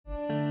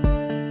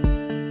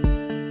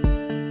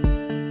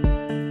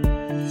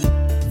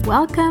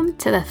Welcome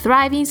to the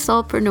Thriving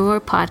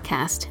Solopreneur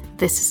podcast.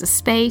 This is a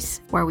space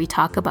where we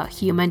talk about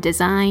human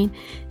design,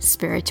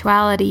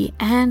 spirituality,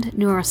 and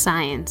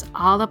neuroscience,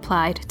 all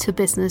applied to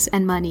business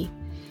and money.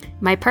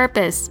 My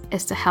purpose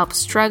is to help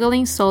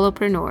struggling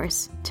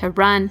solopreneurs to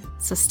run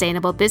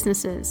sustainable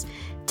businesses,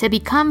 to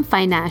become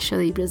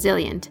financially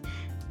resilient,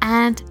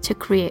 and to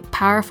create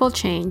powerful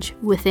change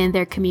within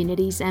their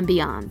communities and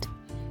beyond.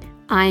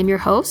 I am your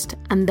host,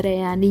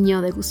 Andrea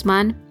Niño de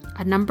Guzman,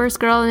 a numbers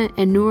girl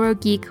and neuro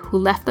geek who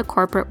left the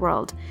corporate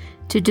world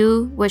to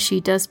do what she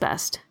does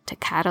best, to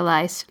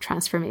catalyze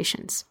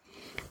transformations.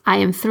 I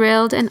am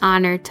thrilled and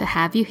honored to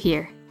have you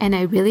here, and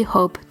I really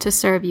hope to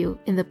serve you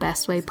in the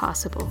best way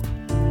possible.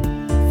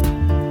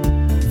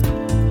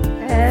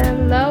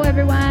 Hello,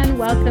 everyone.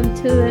 Welcome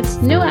to this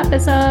new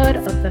episode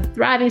of the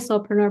Thriving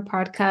Solopreneur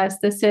podcast.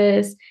 This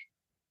is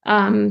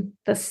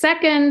the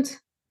second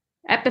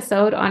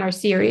episode on our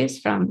series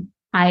from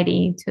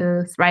hiding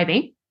to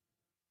thriving.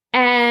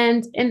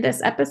 And in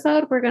this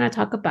episode, we're going to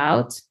talk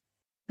about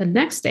the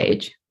next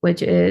stage,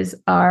 which is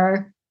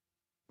our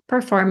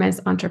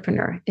performance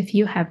entrepreneur. If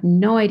you have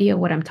no idea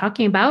what I'm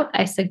talking about,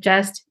 I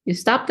suggest you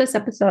stop this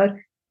episode,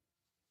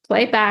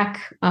 play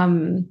back,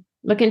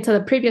 look into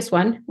the previous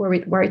one where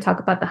we talk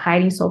about the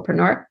hiding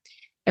solopreneur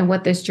and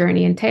what this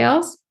journey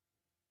entails,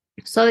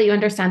 so that you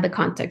understand the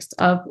context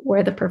of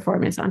where the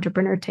performance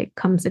entrepreneur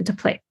comes into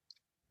play.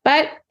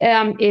 But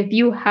if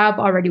you have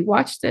already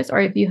watched this,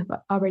 or if you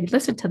have already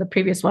listened to the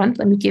previous one,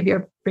 let me give you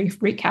a brief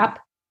recap.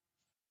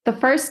 The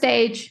first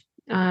stage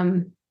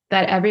that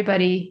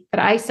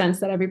I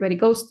sense that everybody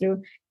goes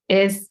through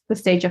is the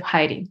stage of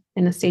hiding.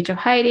 And the stage of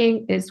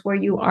hiding is where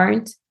you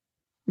aren't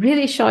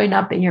really showing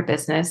up in your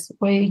business,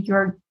 where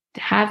you're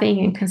having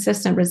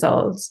inconsistent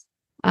results,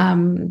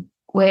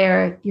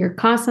 where you're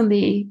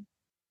constantly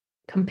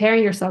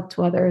comparing yourself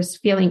to others,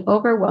 feeling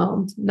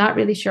overwhelmed, not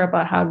really sure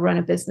about how to run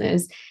a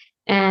business,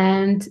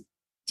 and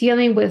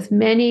dealing with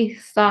many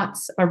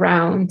thoughts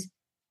around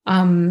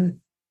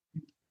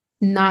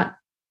not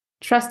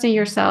trusting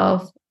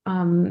yourself,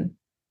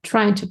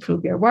 trying to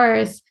prove your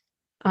worth,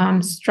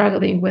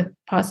 struggling with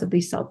possibly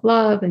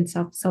self-love and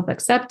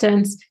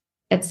self-acceptance,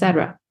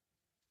 etc.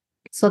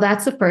 So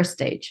that's the first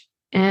stage.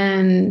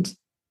 And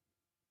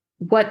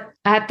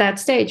at that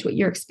stage, what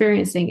you're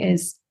experiencing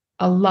is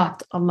a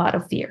lot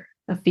of fear,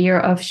 a fear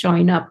of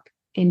showing up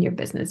in your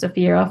business, a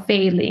fear of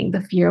failing,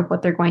 the fear of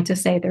what they're going to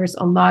say. There's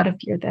a lot of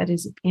fear that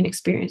is being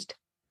experienced.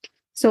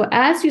 So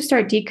as you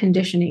start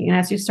deconditioning and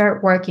as you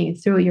start working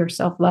through your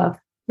self-love,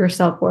 your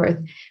self-worth,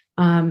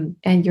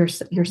 and your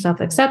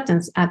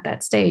self-acceptance at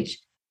that stage,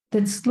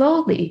 then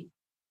slowly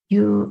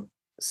you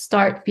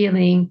start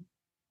feeling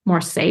more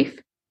safe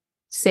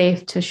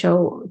to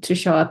show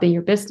up in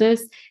your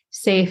business,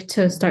 safe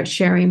to start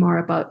sharing more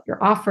about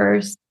your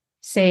offers,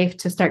 safe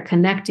to start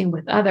connecting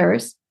with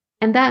others.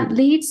 And that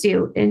leads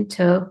you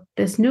into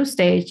this new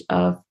stage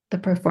of the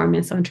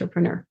performance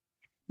entrepreneur.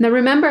 Now,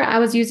 remember, I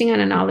was using an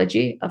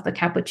analogy of the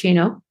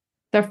cappuccino.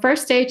 The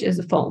first stage is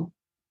the foam.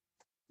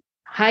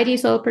 Hiding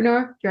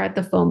solopreneur, you're at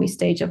the foamy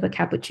stage of the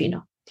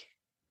cappuccino.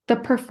 The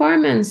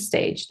performance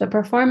stage, the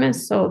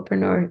performance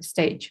solopreneur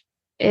stage,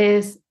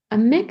 is a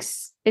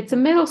mix. It's a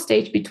middle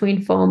stage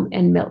between foam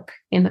and milk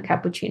in the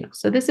cappuccino.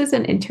 So this is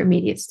an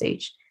intermediate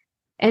stage.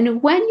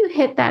 And when you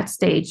hit that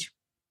stage,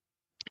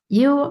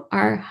 you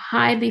are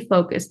highly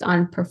focused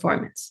on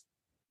performance.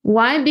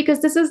 Why?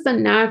 Because this is the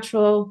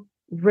natural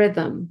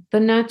rhythm,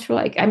 maybe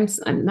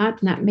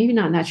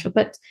not natural,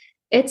 but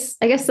it's,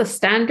 I guess, the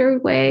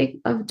standard way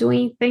of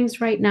doing things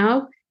right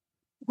now,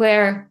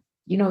 where,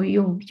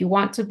 you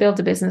want to build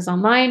a business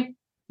online,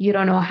 you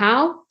don't know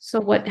how. So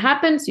what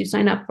happens? You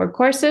sign up for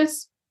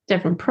courses,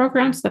 different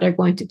programs that are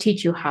going to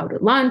teach you how to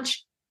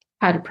launch,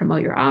 how to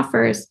promote your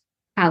offers,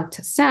 how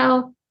to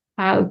sell,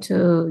 how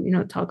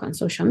to, talk on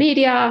social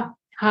media,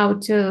 how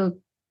to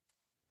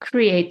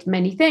create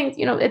many things.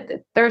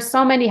 There are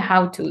so many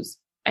how-tos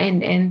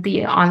in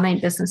the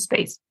online business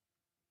space.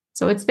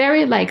 So it's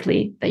very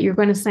likely that you're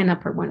going to sign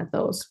up for one of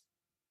those.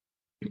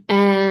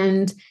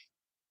 And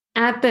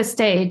at this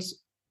stage,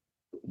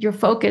 your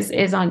focus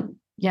is on,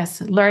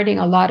 learning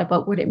a lot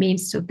about what it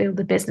means to build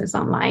a business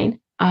online,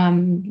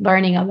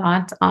 learning a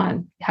lot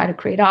on how to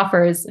create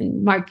offers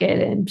and market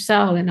and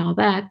sell and all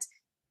that.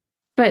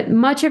 But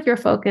much of your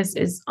focus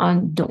is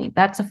on doing.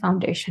 That's a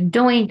foundation.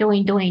 Doing.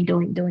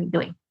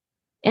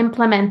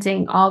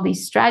 Implementing all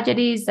these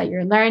strategies that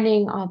you're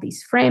learning, all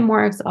these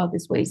frameworks, all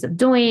these ways of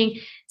doing,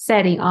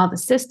 setting all the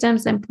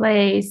systems in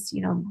place,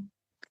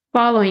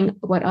 following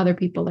what other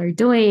people are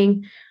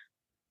doing,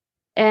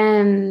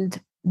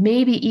 and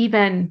maybe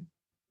even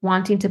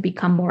wanting to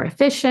become more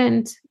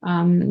efficient,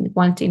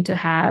 wanting to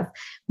have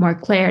more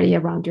clarity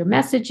around your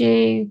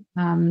messaging,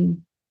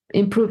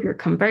 improve your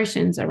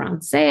conversions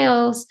around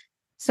sales.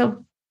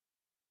 So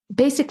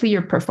basically,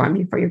 you're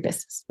performing for your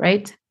business,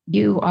 right?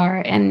 You are,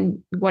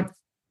 and what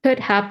could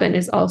happen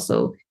is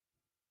also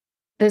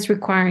this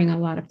requiring a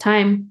lot of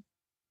time,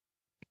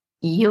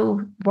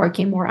 you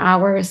working more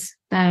hours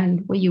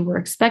than what you were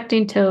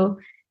expecting to,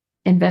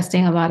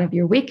 investing a lot of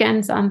your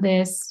weekends on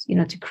this,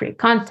 to create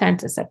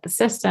content, to set the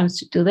systems,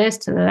 to do this,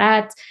 to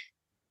that,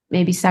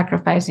 maybe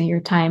sacrificing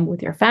your time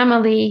with your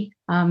family,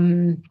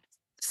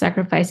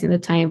 sacrificing the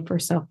time for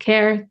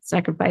self-care,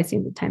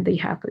 sacrificing the time that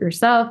you have for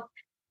yourself.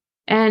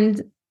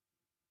 And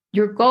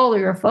your goal or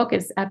your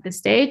focus at this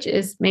stage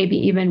is maybe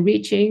even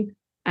reaching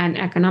an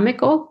economic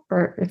goal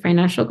or a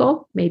financial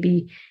goal,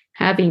 maybe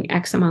having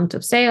X amount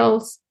of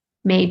sales,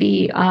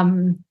 maybe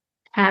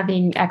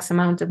having X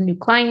amount of new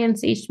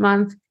clients each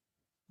month.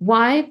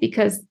 Why?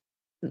 Because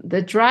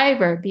the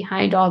driver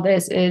behind all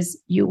this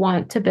is you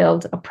want to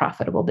build a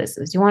profitable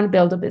business. You want to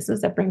build a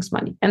business that brings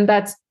money. And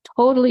that's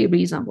totally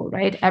reasonable,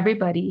 right?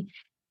 Everybody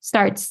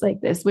starts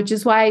like this, which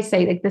is why I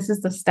say like this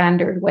is the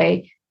standard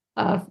way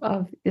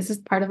of this is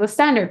part of the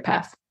standard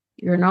path.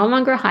 You're no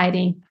longer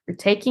hiding, you're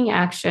taking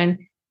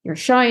action, you're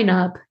showing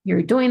up,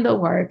 you're doing the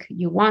work,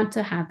 you want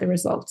to have the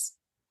results.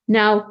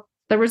 Now,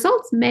 the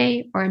results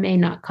may or may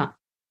not come.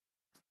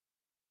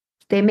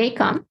 They may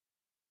come,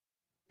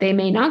 they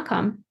may not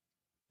come.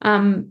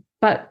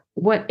 But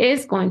what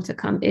is going to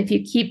come if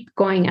you keep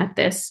going at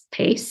this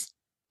pace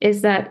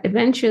is that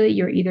eventually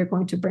you're either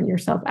going to burn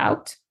yourself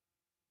out,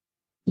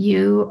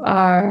 you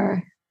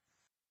are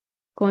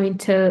going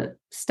to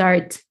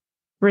start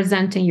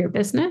resenting your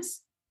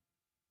business,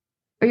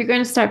 or you're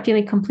going to start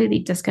feeling completely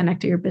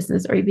disconnected to your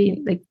business, or you're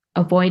being like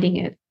avoiding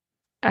it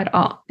at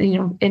all,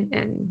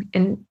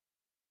 in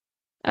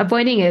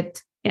avoiding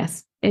it,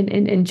 yes,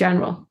 in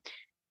general.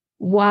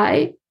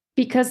 Why?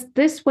 Because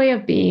this way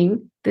of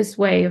being, this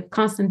way of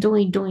constant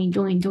doing,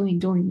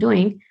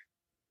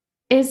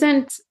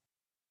 isn't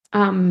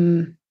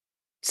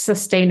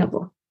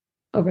sustainable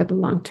over the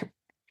long term.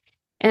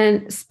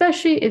 And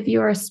especially if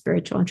you're a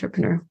spiritual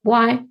entrepreneur.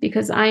 Why?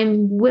 Because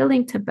I'm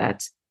willing to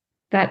bet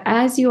that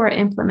as you are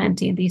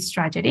implementing these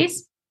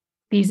strategies,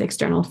 these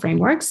external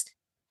frameworks,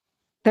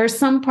 there's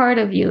some part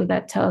of you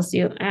that tells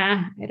you,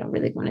 I don't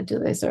really want to do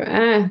this,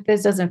 or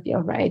this doesn't feel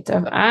right,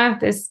 or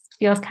this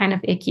feels kind of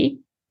icky.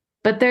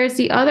 But there's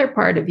the other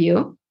part of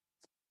you,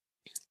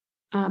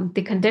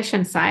 the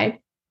conditioned side,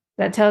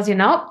 that tells you,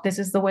 no, this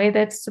is the way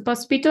that's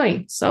supposed to be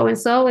doing.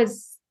 So-and-so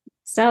is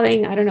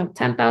selling, I don't know,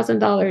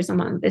 $10,000 a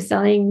month. Is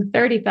selling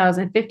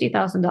 $30,000,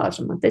 $50,000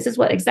 a month. This is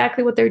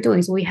exactly what they're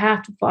doing. So we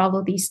have to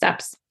follow these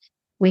steps.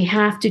 We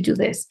have to do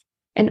this.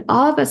 And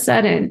all of a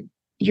sudden,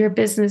 your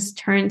business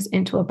turns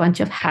into a bunch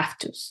of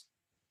have-tos.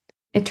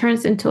 It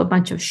turns into a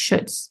bunch of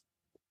shoulds.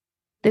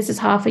 This is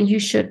how often you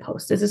should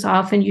post. This is how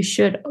often you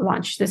should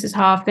launch. This is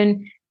how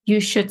often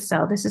you should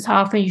sell. This is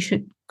how often you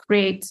should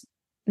create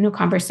new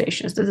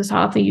conversations. This is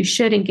how often you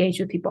should engage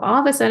with people.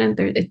 All of a sudden,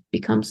 it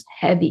becomes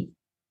heavy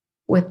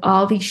with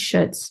all these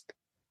shoulds.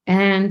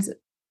 And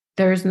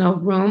there's no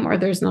room, or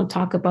there's no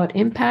talk about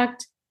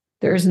impact.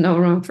 There's no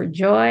room for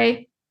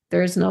joy.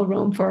 There's no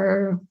room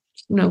for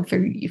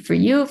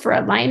you, for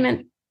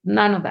alignment.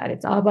 None of that.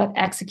 It's all about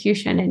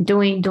execution and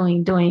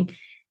doing.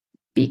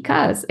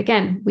 Because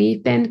again,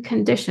 we've been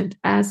conditioned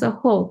as a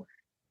whole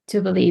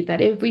to believe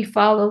that if we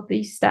follow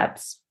these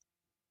steps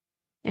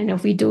and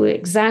if we do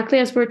exactly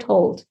as we're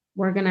told,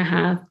 we're going to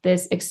have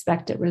this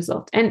expected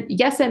result. And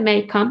yes, it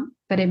may come,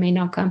 but it may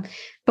not come.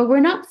 But we're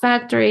not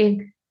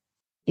factoring,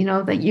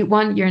 that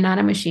one, you're not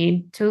a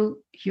machine. Two,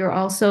 you're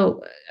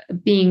also a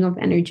being of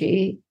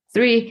energy.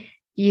 Three,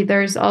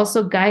 there's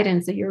also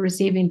guidance that you're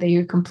receiving that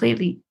you're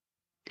completely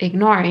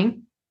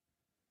ignoring.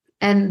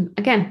 And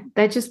again,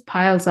 that just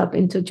piles up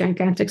into a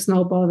gigantic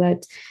snowball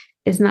that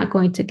is not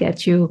going to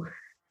get you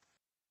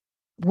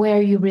where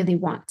you really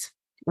want,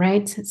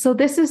 right? So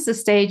this is the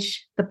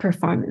stage, the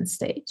performance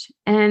stage.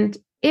 And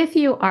if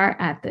you are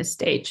at this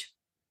stage,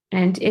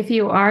 and if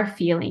you are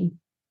feeling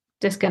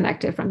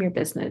disconnected from your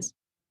business,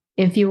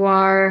 if you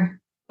feel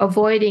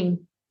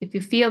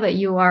that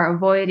you are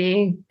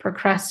avoiding,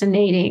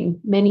 procrastinating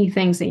many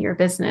things in your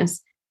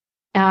business,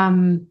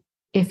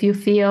 if you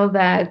feel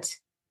that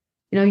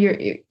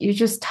you're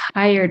just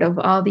tired of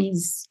all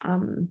these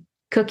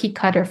cookie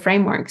cutter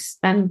frameworks,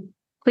 then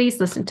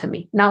please listen to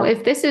me. Now,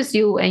 if this is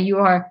you and you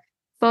are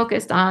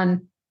focused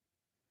on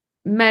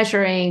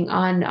measuring,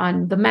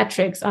 on the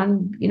metrics,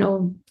 on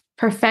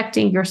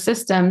perfecting your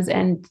systems,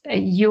 and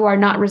you are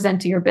not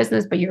resenting your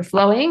business, but you're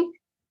flowing,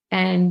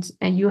 and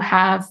you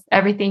have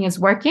everything is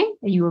working,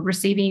 and you're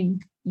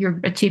achieving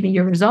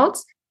your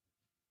results,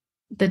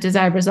 the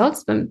desired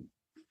results, then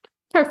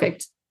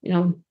perfect.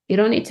 You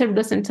don't need to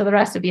listen to the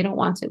rest if you don't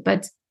want to.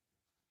 But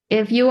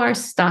if you are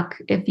stuck,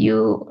 if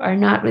you are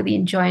not really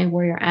enjoying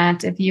where you're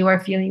at, if you are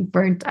feeling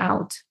burnt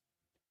out,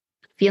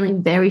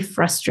 feeling very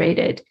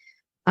frustrated,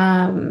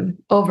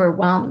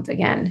 overwhelmed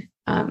again,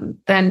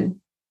 then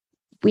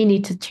we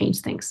need to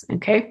change things.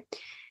 Okay.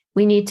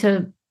 We need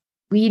to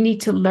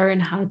learn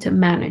how to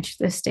manage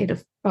this state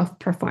of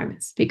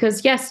performance,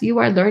 because yes, you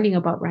are learning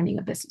about running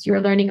a business.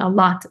 You're learning a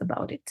lot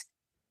about it,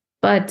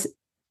 but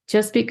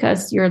just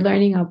because you're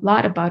learning a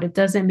lot about it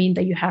doesn't mean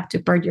that you have to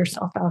burn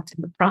yourself out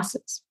in the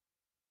process.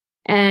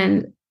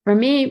 And for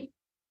me,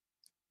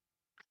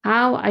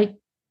 how I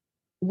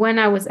when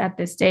I was at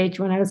this stage,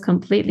 when I was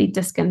completely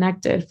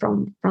disconnected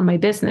from my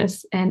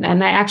business, and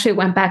I actually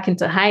went back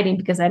into hiding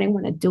because I didn't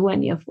want to do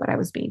any of what I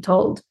was being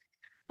told.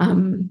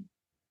 Um,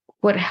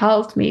 what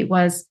helped me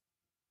was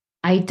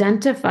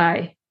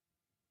identify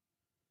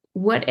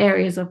what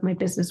areas of my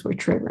business were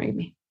triggering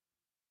me.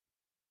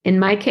 In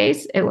my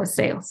case, it was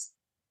sales.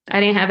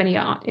 I didn't have any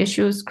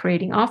issues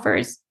creating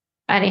offers.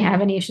 I didn't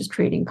have any issues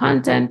creating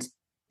content.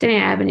 Didn't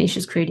have any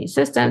issues creating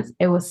systems.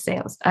 It was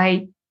sales.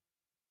 I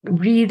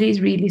really,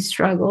 really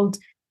struggled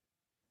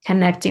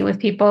connecting with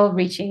people,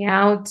 reaching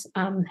out,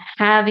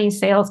 having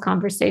sales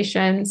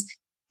conversations.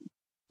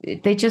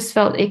 They just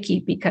felt icky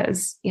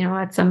because,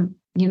 at some,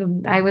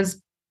 I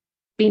was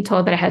being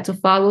told that I had to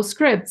follow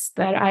scripts,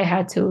 that I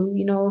had to,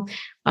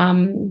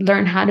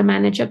 learn how to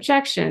manage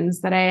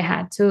objections, that I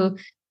had to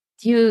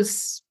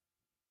use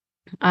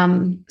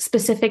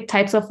specific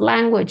types of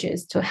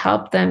languages to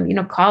help them,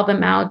 call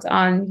them out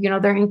on,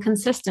 their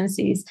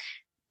inconsistencies.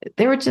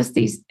 There were just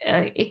these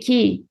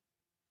icky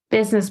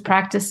business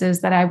practices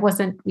that I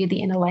wasn't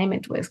really in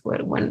alignment with.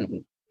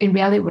 When in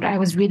reality, what I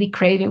was really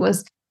craving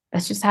was,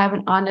 let's just have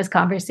an honest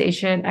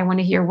conversation. I want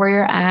to hear where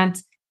you're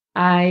at.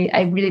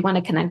 I really want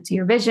to connect to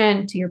your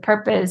vision, to your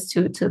purpose,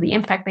 to the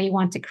impact that you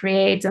want to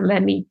create. And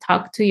let me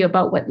talk to you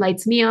about what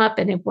lights me up.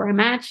 And if we're a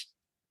match,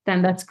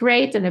 then that's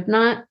great. And if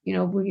not,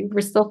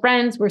 we're still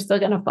friends. We're still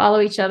going to follow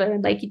each other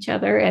and like each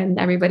other. And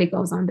everybody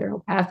goes on their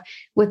own path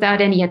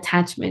without any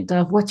attachment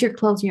of what's your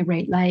closing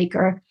rate like,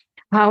 or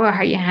how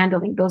are you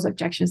handling those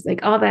objections?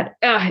 Like all that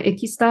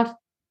icky stuff.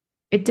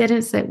 It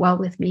didn't sit well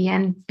with me.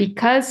 And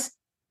because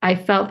I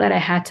felt that I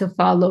had to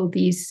follow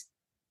these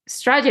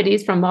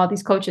strategies from all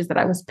these coaches that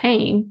I was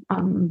paying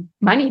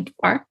money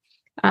for,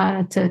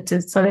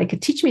 so they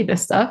could teach me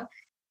this stuff,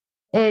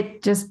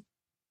 it just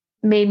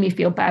made me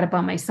feel bad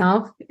about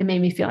myself. It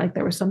made me feel like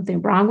there was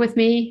something wrong with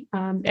me.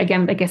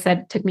 Again, like I said,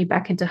 it took me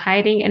back into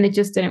hiding, and it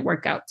just didn't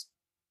work out.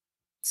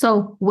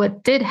 So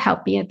what did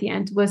help me at the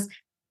end was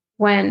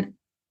when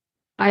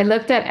I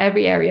looked at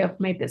every area of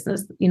my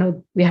business.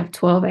 We have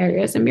 12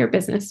 areas in your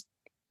business.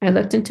 I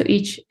looked into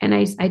each and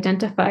I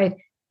identified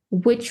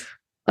which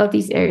of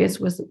these areas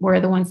were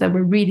the ones that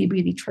were really,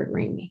 really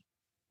triggering me.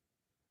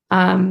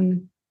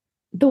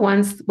 The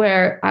ones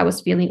where I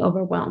was feeling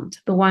overwhelmed,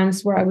 the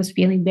ones where I was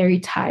feeling very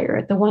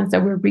tired, the ones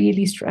that were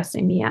really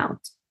stressing me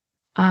out.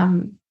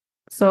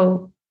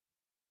 So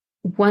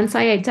once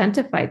I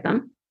identified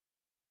them,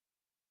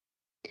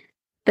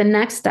 the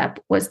next step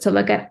was to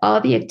look at all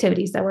the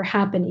activities that were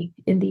happening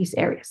in these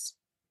areas.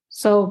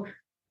 So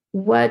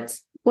what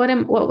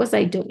was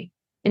I doing?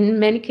 In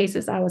many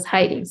cases, I was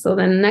hiding. So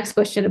then the next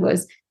question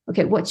was,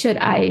 okay, what should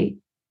I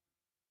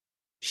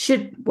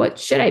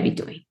be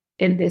doing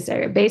in this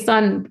area based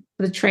on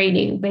the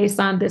training, based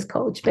on this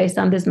coach, based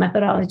on this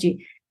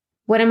methodology?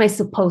 What am I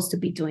supposed to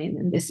be doing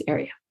in this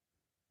area?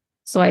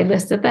 So I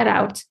listed that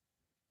out.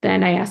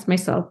 Then I asked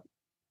myself,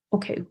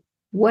 okay,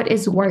 what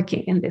is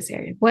working in this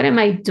area? What am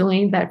I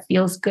doing that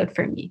feels good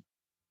for me?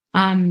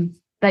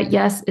 That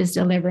yes, is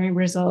delivering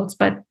results,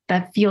 but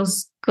that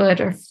feels good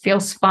or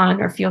feels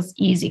fun or feels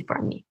easy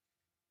for me.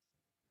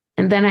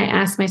 And then I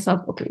asked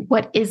myself, okay,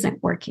 what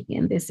isn't working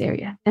in this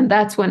area? And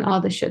that's when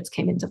all the shoulds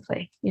came into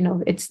play.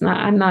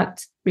 I'm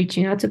not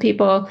reaching out to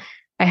people.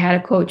 I had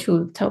a coach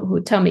who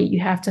would tell me, you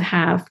have to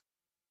have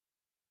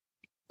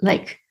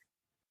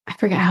I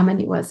forget how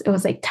many it was. It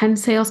was 10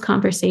 sales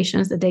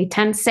conversations a day,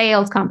 10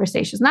 sales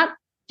conversations, not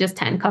just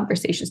 10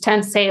 conversations,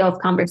 10 sales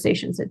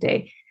conversations a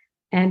day.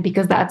 And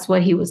because that's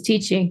what he was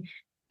teaching.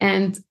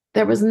 And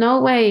there was no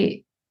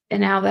way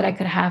now that I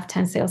could have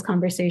 10 sales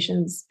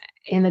conversations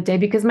in a day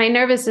because my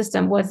nervous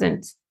system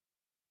wasn't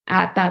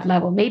at that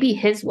level. Maybe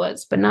his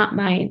was, but not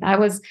mine. I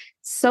was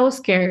so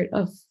scared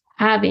of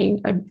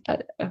having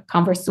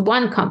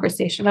one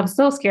conversation. I was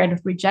so scared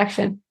of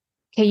rejection.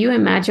 Can you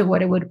imagine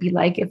what it would be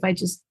like if I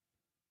just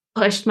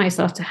pushed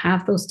myself to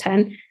have those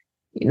 10?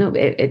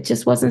 It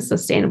just wasn't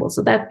sustainable.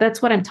 So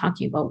that's what I'm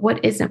talking about.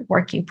 What isn't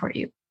working for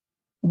you?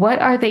 What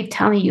are they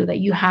telling you that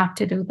you have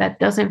to do that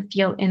doesn't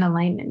feel in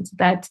alignment,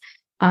 that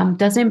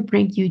doesn't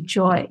bring you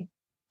joy,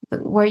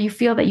 where you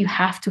feel that you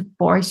have to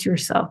force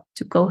yourself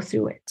to go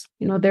through it?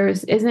 There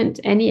isn't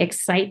any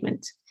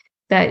excitement,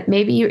 that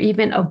maybe you're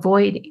even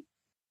avoiding.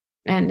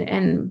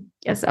 And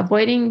yes,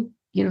 avoiding,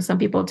 some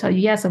people tell you,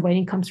 yes,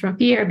 avoiding comes from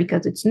fear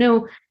because it's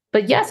new.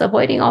 But yes,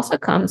 avoiding also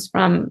comes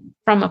from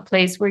a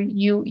place where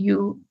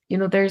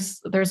there's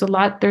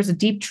a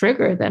deep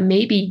trigger that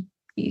maybe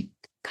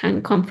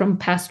can come from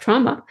past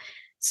trauma.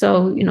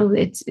 So,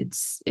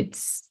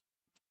 it's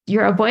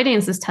your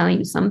avoidance is telling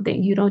you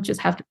something. You don't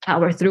just have to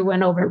power through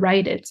and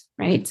override it,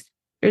 right?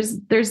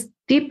 There's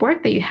deep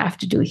work that you have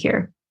to do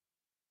here.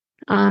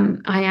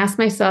 I asked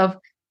myself,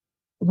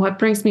 what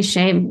brings me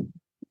shame?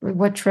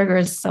 What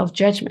triggers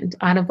self-judgment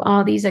out of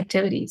all these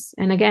activities?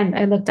 And again,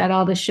 I looked at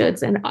all the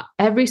shoulds, and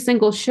every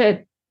single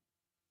should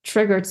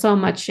triggered so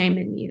much shame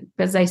in me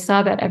because I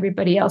saw that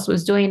everybody else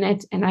was doing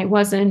it and I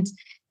wasn't.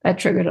 That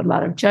triggered a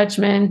lot of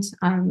judgment.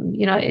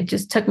 It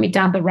just took me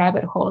down the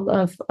rabbit hole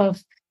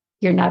of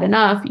you're not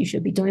enough, you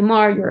should be doing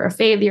more, you're a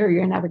failure,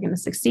 you're never going to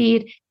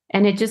succeed.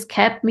 And it just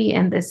kept me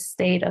in this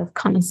state of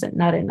constant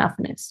not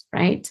enoughness,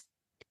 right?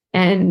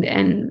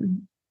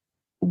 And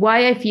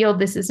why I feel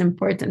this is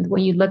important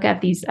when you look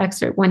at these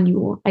excerpts, when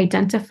you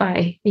identify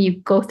and you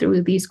go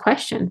through these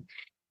questions,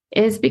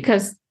 is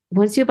because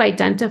once you've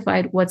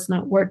identified what's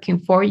not working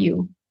for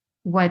you,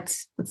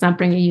 what's not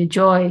bringing you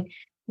joy,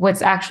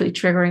 what's actually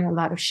triggering a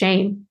lot of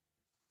shame,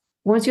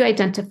 once you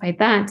identify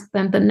that,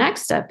 then the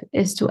next step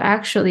is to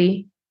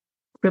actually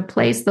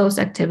replace those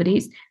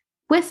activities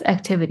with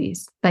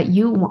activities that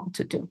you want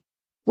to do,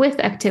 with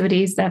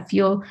activities that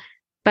feel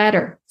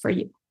better for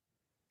you.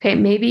 Okay,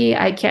 maybe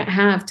I can't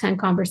have 10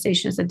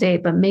 conversations a day,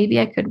 but maybe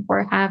I could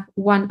have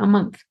one a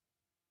month.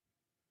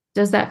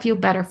 Does that feel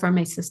better for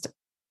my system?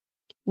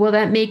 Will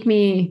that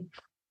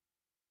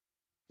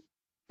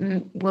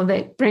will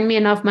they bring me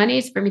enough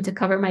money for me to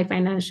cover my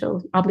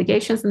financial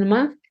obligations in the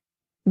month?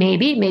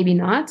 Maybe, maybe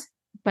not.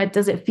 But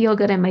does it feel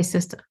good in my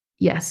system?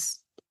 Yes.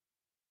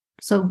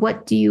 So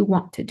what do you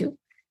want to do?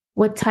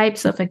 What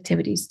types of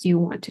activities do you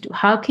want to do?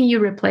 How can you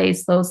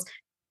replace those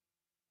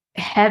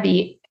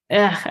heavy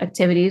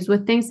activities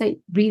with things that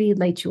really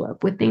light you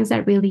up, with things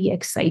that really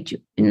excite you?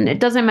 And it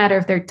doesn't matter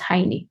if they're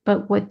tiny,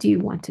 but what do you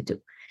want to do?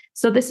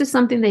 So this is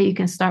something that you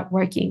can start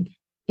working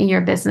in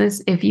your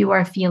business if you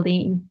are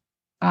feeling,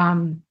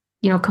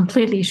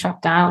 completely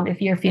shut down,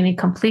 if you're feeling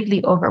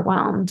completely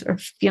overwhelmed or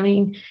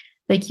feeling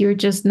like you're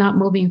just not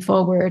moving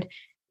forward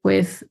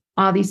with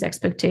all these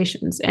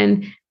expectations.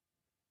 And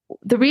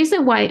the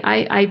reason why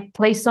I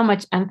place so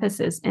much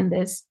emphasis in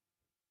this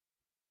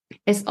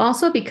is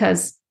also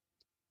because,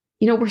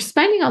 we're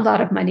spending a lot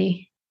of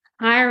money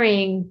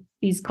hiring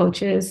these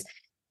coaches.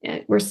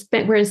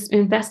 We're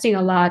investing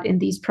a lot in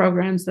these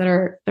programs that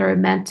are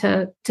meant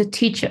to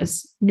teach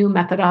us new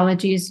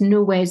methodologies,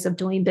 new ways of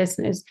doing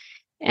business.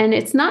 And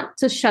it's not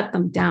to shut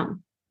them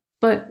down.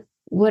 But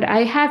what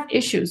I have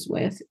issues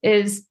with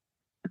is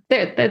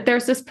that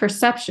there's this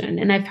perception,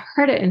 and I've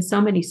heard it in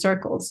so many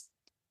circles,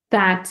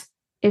 that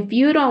if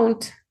you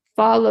don't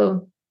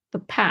follow the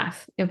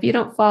path, if you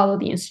don't follow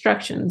the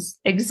instructions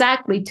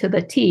exactly to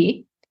the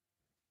T,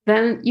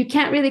 then you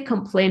can't really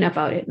complain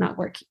about it not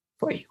working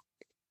for you,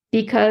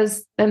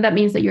 because then that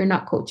means that you're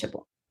not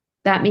coachable.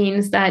 That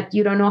means that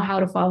you don't know how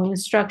to follow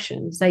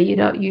instructions, that you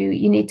don't know.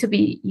 You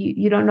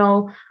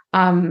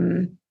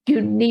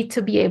need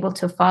to be able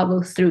to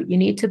follow through. You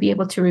need to be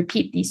able to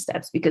repeat these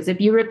steps, because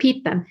if you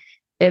repeat them,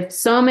 if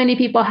so many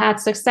people had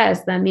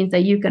success, that means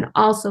that you can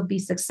also be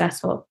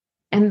successful.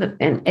 And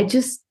it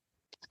just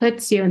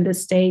puts you in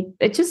this state.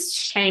 It just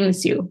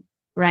shames you,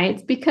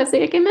 right? Because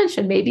like I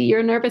mentioned, maybe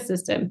your nervous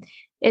system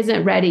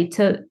isn't ready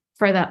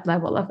for that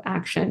level of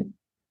action.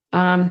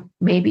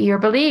 Maybe your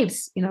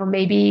beliefs,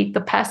 maybe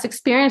the past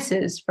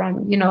experiences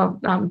from,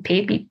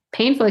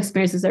 painful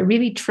experiences are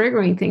really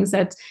triggering things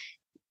that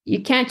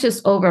you can't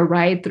just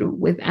override through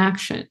with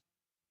action,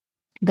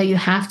 that you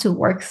have to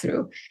work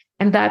through.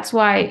 And that's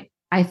why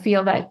I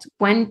feel that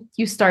when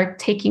you start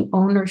taking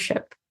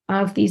ownership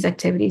of these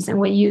activities, and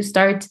when you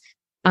start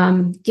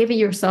giving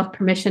yourself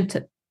permission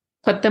to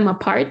put them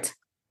apart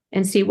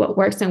and see what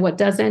works and what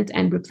doesn't,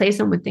 and replace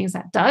them with things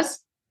that does,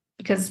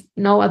 because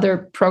no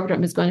other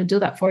program is going to do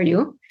that for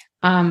you,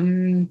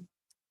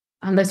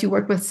 unless you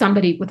work with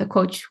a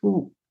coach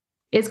who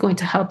is going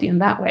to help you in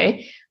that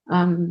way.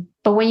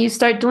 But when you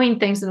start doing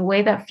things in a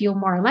way that feel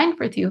more aligned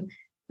with you,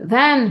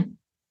 then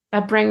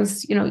that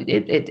brings,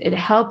 it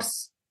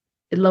helps.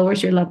 It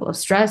lowers your level of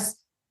stress.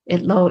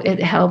 It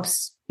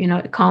helps,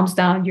 it calms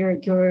down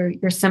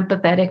your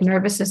sympathetic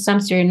nervous system,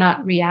 so you're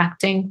not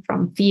reacting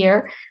from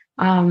fear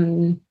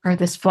or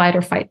this flight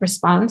or fight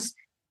response.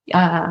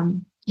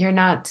 The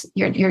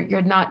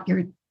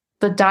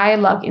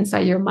dialogue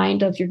inside your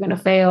mind of you're going to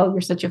fail,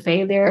 you're such a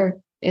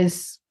failure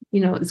is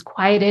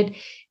quieted,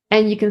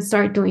 and you can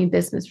start doing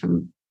business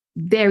from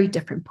very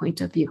different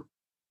point of view,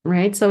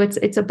 right? So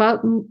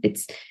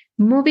it's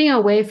moving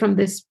away from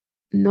this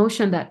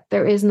notion that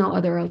there is no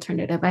other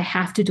alternative. I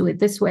have to do it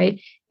this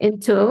way,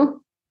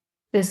 into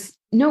this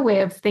new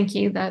way of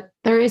thinking that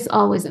there is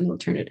always an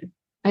alternative.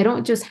 I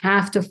don't just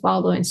have to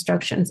follow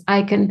instructions.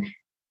 I can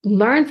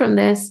learn from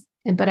this,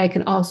 but I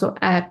can also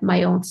add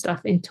my own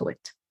stuff into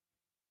it.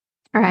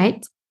 All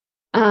right.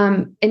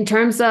 In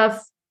terms of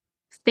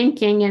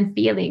thinking and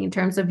feeling, in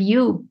terms of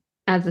you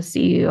as a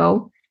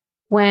CEO,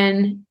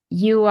 when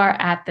you are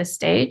at this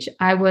stage,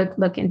 I would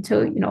look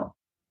into,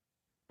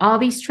 all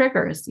these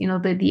triggers,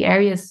 the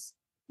areas,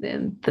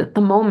 the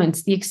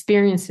moments, the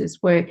experiences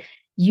where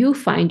you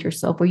find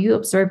yourself, where you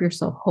observe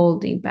yourself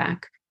holding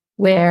back,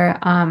 where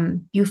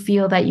you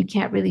feel that you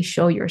can't really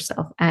show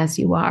yourself as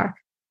you are,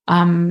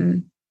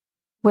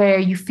 where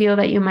you feel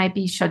that you might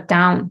be shut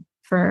down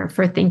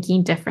for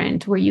thinking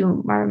different, where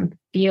you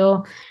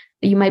feel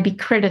that you might be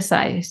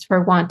criticized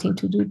for wanting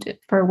to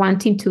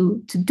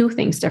do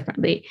things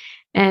differently.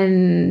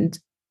 And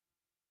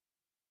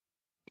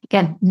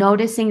again,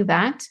 noticing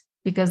that,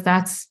 because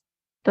that's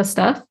the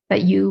stuff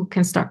that you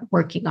can start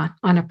working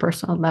on a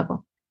personal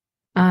level.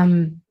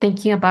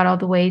 Thinking about all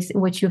the ways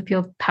in which you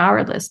feel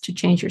powerless to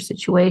change your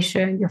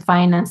situation, your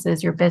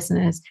finances, your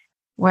business,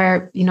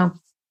 where,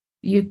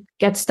 you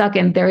get stuck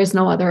in there is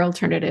no other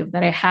alternative,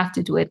 that I have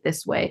to do it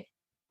this way.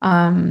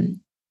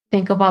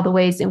 Think of all the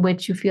ways in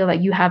which you feel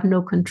like you have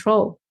no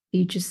control.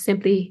 You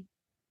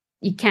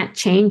can't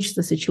change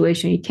the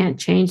situation. You can't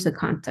change the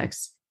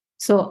context.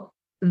 So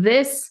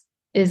this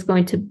is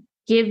going to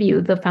give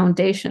you the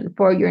foundation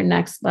for your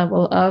next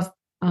level of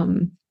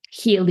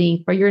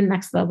healing, for your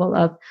next level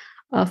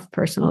of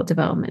personal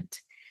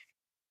development.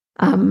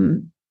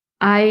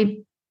 I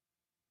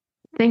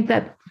think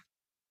that,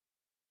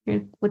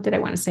 what did I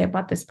want to say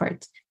about this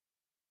part?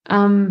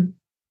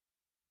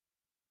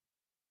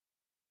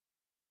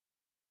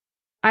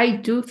 I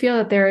do feel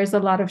that there is a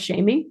lot of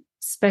shaming,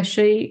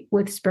 especially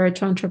with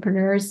spiritual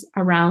entrepreneurs,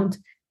 around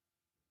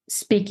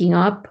speaking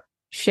up,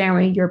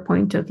 sharing your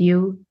point of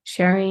view,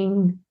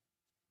 sharing,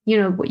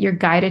 what you're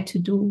guided to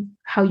do,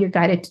 how you're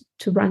guided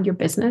to run your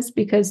business.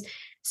 Because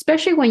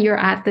especially when you're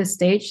at this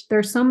stage,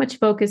 there's so much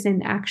focus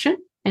in action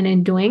and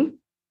in doing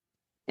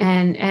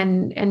and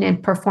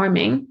in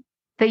performing,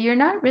 that you're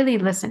not really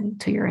listening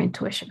to your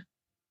intuition.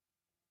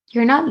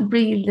 You're not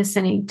really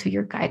listening to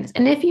your guidance.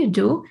 And if you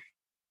do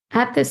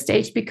at this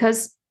stage,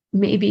 because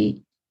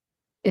maybe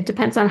it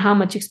depends on how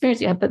much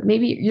experience you have, but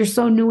maybe you're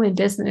so new in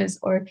business,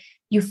 or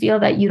you feel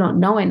that you don't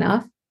know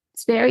enough,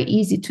 it's very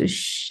easy to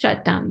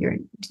shut down your,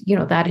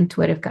 that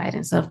intuitive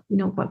guidance of,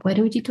 why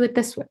don't you do it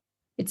this way?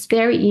 It's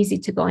very easy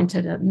to go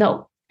into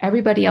no,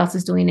 everybody else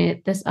is doing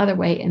it this other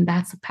way, and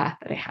that's the path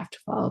that I have to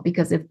follow,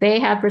 because if they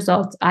have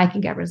results, I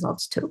can get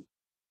results too.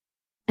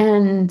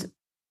 And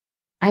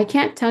I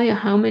can't tell you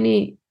how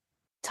many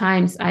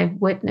times I've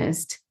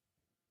witnessed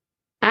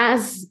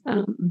as,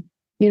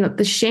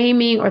 the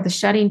shaming or the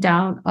shutting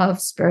down of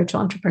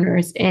spiritual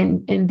entrepreneurs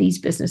in these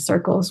business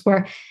circles,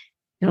 where,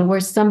 where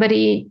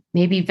somebody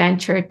maybe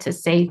ventured to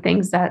say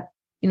things that,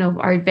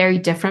 are very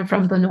different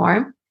from the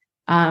norm.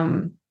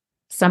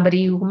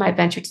 Somebody who might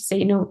venture to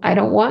say, I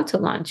don't want to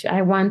launch.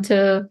 I want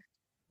to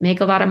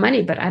make a lot of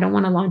money, but I don't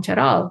want to launch at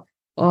all.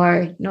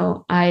 Or,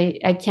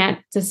 I can't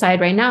decide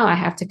right now. I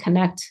have to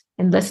connect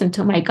and listen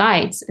to my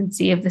guides and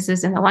see if this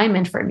is in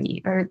alignment for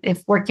me, or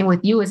if working with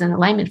you is in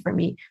alignment for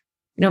me.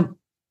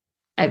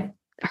 I've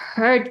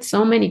heard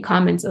so many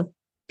comments of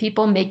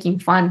people making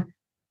fun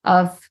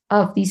of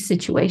these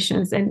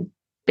situations and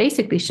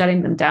basically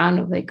shutting them down,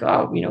 of like,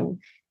 oh,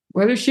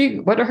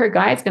 what are her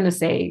guides going to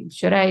say?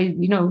 Should I,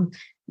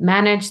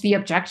 manage the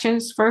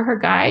objections for her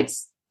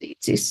guides?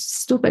 It's just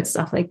stupid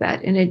stuff like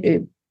that. And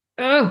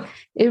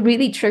it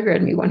really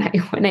triggered me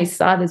when I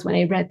saw this, when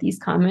I read these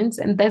comments.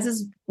 And this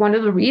is one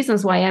of the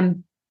reasons why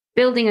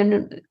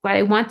why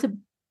I want to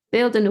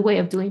build a new way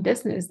of doing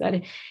business, that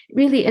it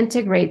really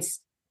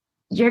integrates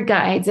your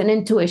guides and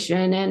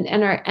intuition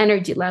and our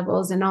energy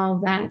levels and all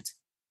of that.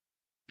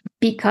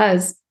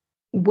 Because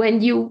when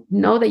you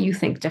know that you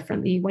think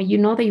differently, when you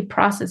know that you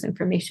process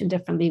information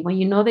differently, when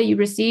you know that you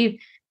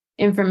receive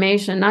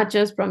information not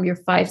just from your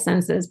five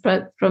senses,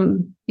 but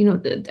from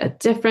a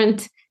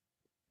different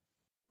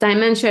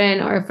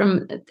dimension, or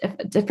from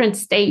a different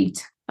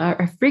state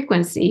or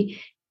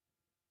frequency,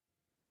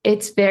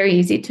 it's very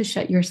easy to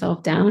shut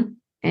yourself down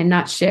and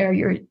not share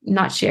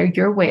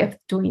your way of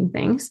doing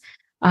things,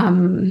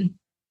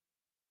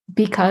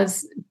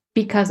 because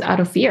out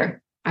of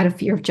fear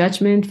of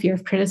judgment, fear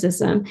of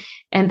criticism,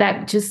 and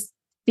that just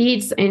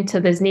feeds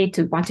into this need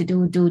to want to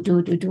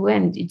do,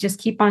 and you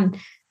just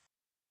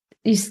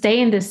you stay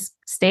in this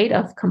state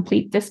of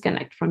complete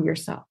disconnect from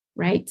yourself,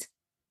 right?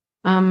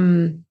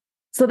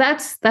 So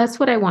that's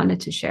what I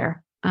wanted to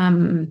share.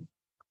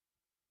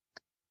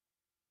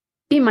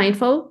 Be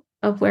mindful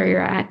of where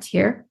you're at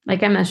here.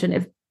 Like I mentioned,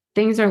 if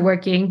things are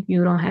working,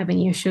 you don't have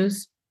any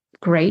issues,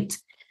 great.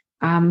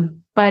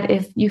 But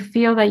if you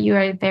feel that you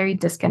are very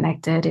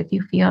disconnected, if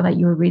you feel that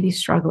you're really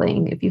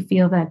struggling, if you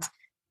feel that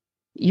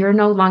you're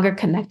no longer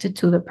connected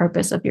to the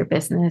purpose of your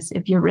business,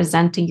 if you're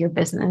resenting your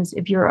business,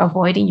 if you're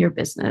avoiding your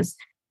business,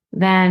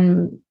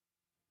 then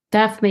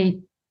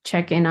definitely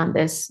check in on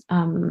this.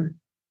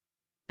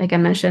 Like I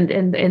mentioned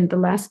in the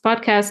last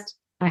podcast,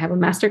 I have a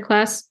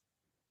masterclass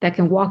that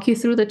can walk you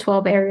through the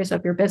 12 areas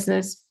of your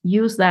business.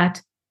 Use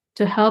that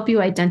to help you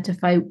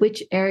identify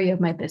which area of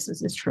my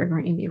business is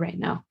triggering me right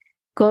now.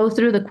 Go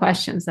through the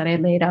questions that I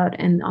laid out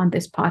on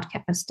this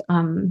podcast,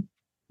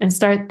 and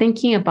start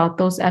thinking about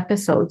those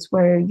episodes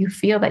where you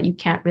feel that you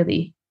can't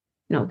really,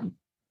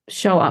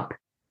 show up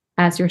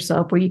as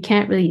yourself, where you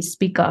can't really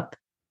speak up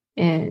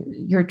in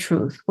your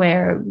truth,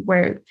 where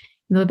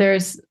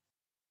there's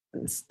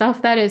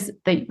stuff that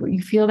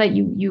you feel that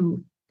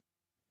you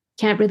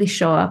can't really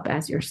show up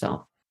as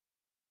yourself.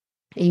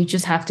 And you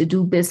just have to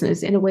do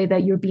business in a way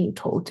that you're being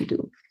told to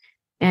do.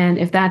 And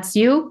if that's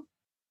you,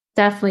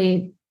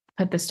 definitely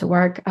put this to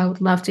work. I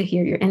would love to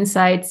hear your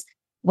insights.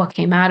 What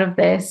came out of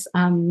this?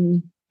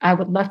 I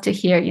would love to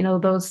hear,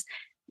 those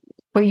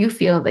where you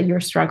feel that you're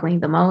struggling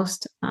the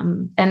most.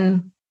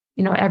 And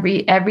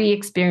every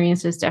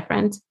experience is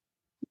different.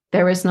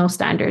 There is no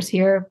standards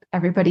here.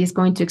 Everybody's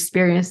going to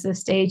experience this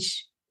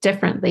stage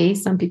differently.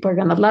 Some people are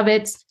going to love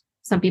it.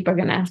 Some people are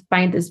going to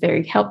find this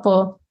very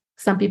helpful.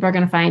 Some people are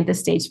going to find this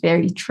stage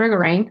very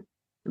triggering.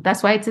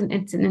 That's why it's an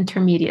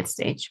intermediate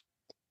stage.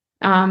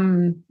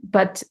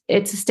 But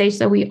it's a stage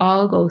that we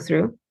all go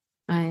through,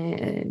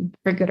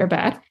 for good or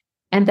bad.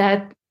 And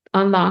that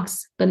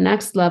unlocks the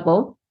next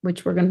level,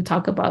 which we're going to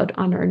talk about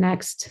on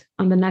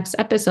the next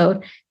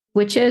episode,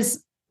 which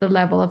is the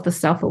level of the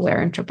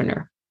self-aware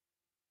entrepreneur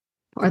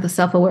or the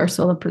self-aware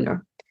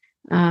solopreneur.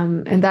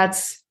 And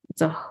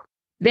it's a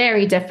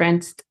very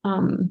different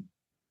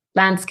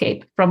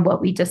landscape from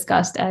what we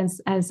discussed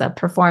as a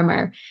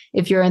performer,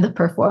 if you're in the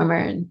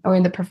performer or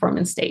in the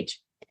performance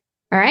stage.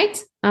 All right.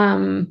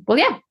 Well,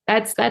 yeah,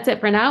 that's it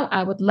for now.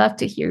 I would love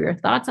to hear your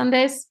thoughts on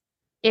this.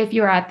 If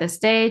you're at this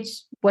stage,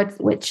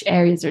 which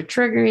areas are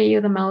triggering you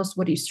the most?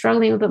 What are you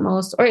struggling with the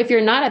most? Or if you're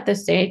not at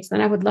this stage,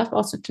 then I would love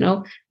also to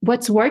know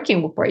what's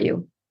working for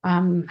you.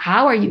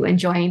 How are you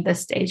enjoying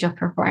this stage of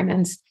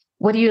performance?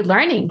 What are you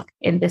learning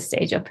in this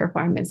stage of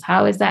performance?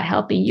 How is that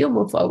helping you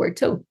move forward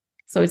too?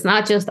 So it's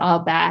not just all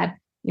bad.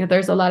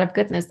 There's a lot of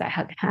goodness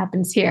that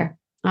happens here.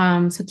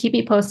 So keep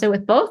me posted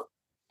with both.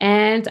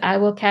 And I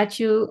will catch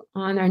you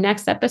on our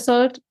next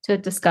episode to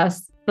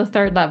discuss the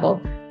third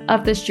level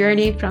of this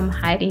journey from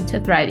hiding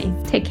to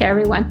thriving. Take care,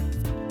 everyone.